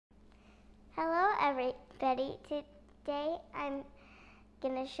Hello everybody, today I'm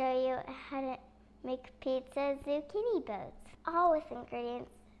going to show you how to make pizza zucchini boats, all with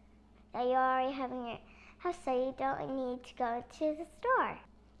ingredients that you already have in your house so you don't need to go to the store.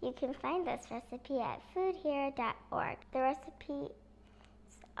 You can find this recipe at foodhere.org. The recipes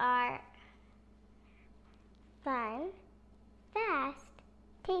are fun, fast,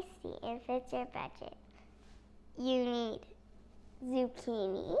 tasty, and fits your budget. You need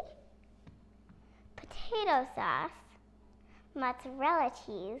zucchini, potato sauce, mozzarella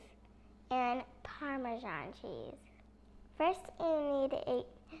cheese, and Parmesan cheese. First, you need a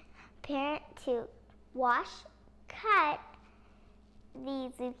pan to wash, cut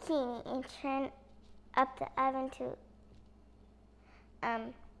the zucchini, and turn up the oven to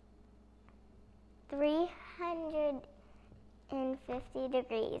 350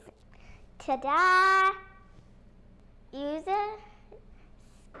 degrees. Ta-da! Use a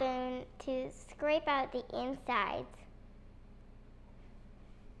spoon to scrape out the insides.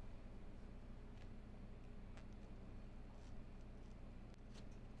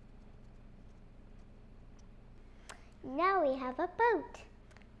 Now we have a boat.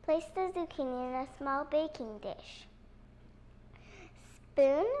 Place the zucchini in a small baking dish.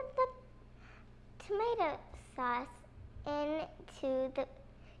 Spoon the tomato sauce into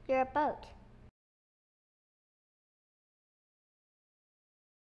your boat.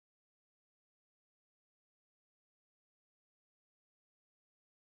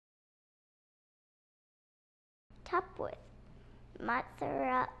 Top with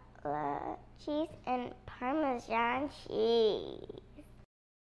mozzarella cheese and Parmesan cheese.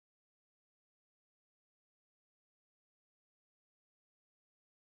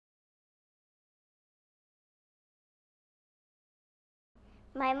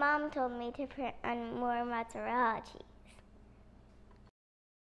 My mom told me to put on more mozzarella cheese.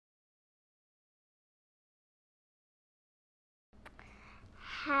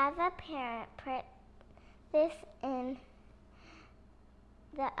 Have a parent put this in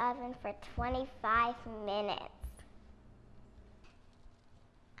the oven for 25 minutes.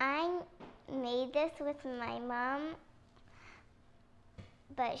 I made this with my mom,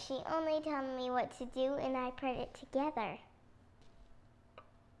 but she only told me what to do and I put it together.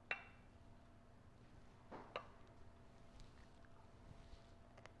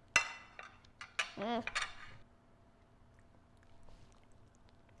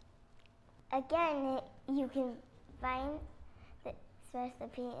 Again, you can find this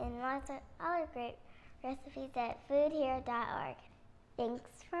recipe and lots of other great recipes at foodhere.org.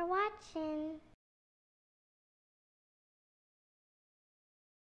 Thanks for watching.